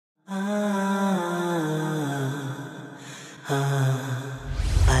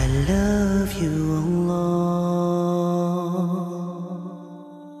I love you, Allah.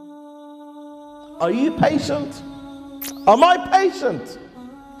 Are you patient? Am I patient?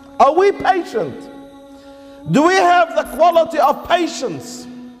 Are we patient? Do we have the quality of patience?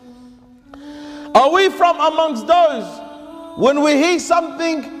 Are we from amongst those, when we hear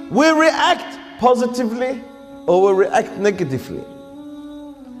something, we react positively or we react negatively?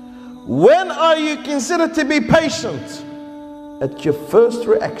 When are you considered to be patient? At your first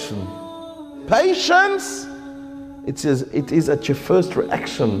reaction. Patience, it is at your first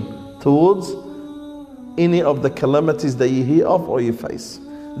reaction towards any of the calamities that you hear of or you face.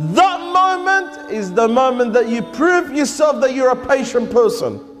 That moment is the moment that you prove yourself that you're a patient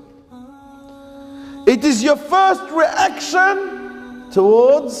person. It is your first reaction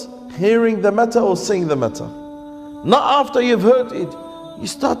towards hearing the matter or seeing the matter. Not after you've heard it. You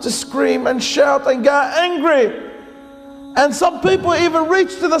start to scream and shout and get angry. And some people even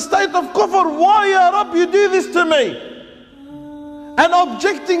reach to the state of kufr. Why, Ya Rab, you do this to me? And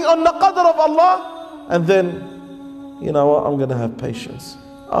objecting on the qadr of Allah. And then, you know what, I'm going to have patience.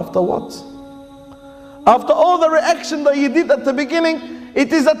 After what? After all the reaction that you did at the beginning,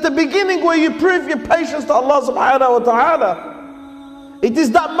 it is at the beginning where you prove your patience to Allah subhanahu wa ta'ala. It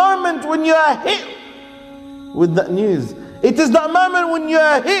is that moment when you are hit with that news. It is that moment when you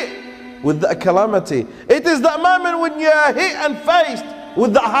are hit with the calamity. It is that moment when you are hit and faced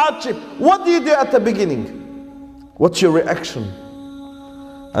with the hardship. What do you do at the beginning? What's your reaction?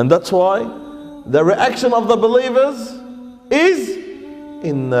 And that's why the reaction of the believers is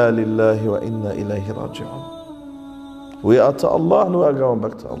Inna lillahi wa inna ilayhi raji'un. We are to Allah and we are going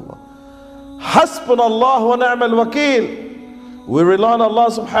back to Allah. Hasbunallah wa ni'mal wakeel. We rely on Allah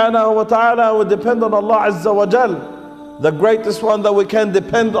subhanahu wa ta'ala. We depend on Allah azza wa jal, the greatest one that we can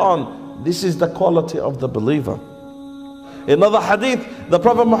depend on. This is the quality of the believer. In another hadith, the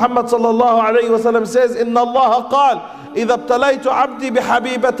Prophet Muhammad sallallahu alayhi wa sallam says, Inna Allah qal, إِذَا ابْتَلَيْتُ عَبْدِي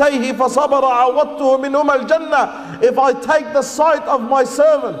بِحَبِيبَتَيْهِ فَصَبَرَ عَوَّدْتُهُ مِنْهُمَا الْجَنَّةِ. If I take the sight of my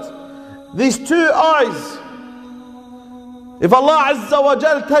servant, these two eyes, if Allah Azza wa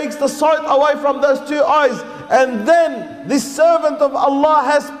Jal takes the sight away from those two eyes, and then this servant of Allah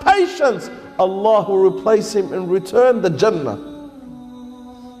has patience, Allah will replace him in return the Jannah.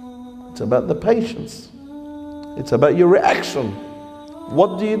 It's about the patience. It's about your reaction.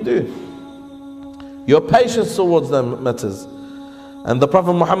 What do you do? Your patience towards them matters. And the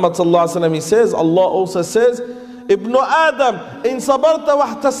Prophet Muhammad sallallahu alaihi wasallam, he says, Allah also says, Ibn Adam, in sabarta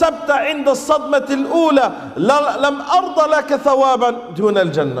wa ihtasabta inda as-sadmati al-ula, lam arda laka thawaban dun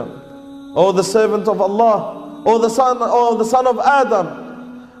al-jannah. Oh, the servant of Allah, or the son of Adam.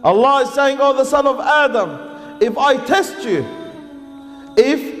 Allah is saying, oh, the son of Adam, if I test you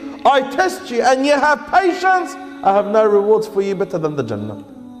and you have patience, I have no rewards for you better than the Jannah.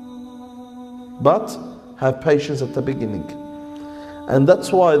 But have patience at the beginning. And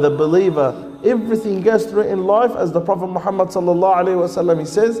that's why the believer, everything goes through in life, as the Prophet Muhammad sallallahu alaihi wasallam, he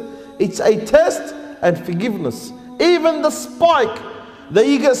says, it's a test and forgiveness. Even the spike that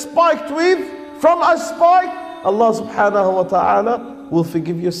you get spiked with, from a spike, Allah subhanahu wa ta'ala will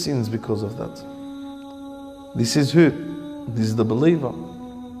forgive your sins because of that. This is who? This is the believer.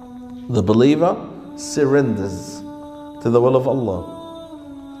 The believer surrenders to the will of Allah.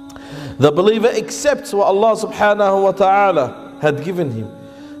 The believer accepts what Allah subhanahu wa ta'ala had given him.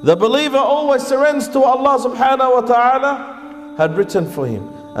 The believer always surrenders to what Allah subhanahu wa ta'ala had written for him.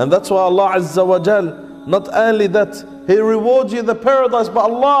 And that's why Allah Azza wa Jal, not only that He rewards you the paradise, but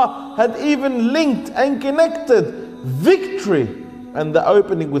Allah had even linked and connected victory and the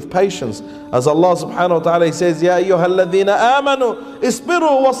opening with patience. As Allah subhanahu wa ta'ala says, Ya ayyuhalladhina amanu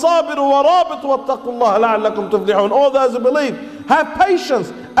isbiru wa sabiru wa rabitu wattaqullaha la'allakum tuflihun. All those who believe, have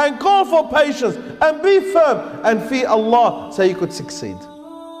patience and call for patience and be firm and fear Allah so you could succeed.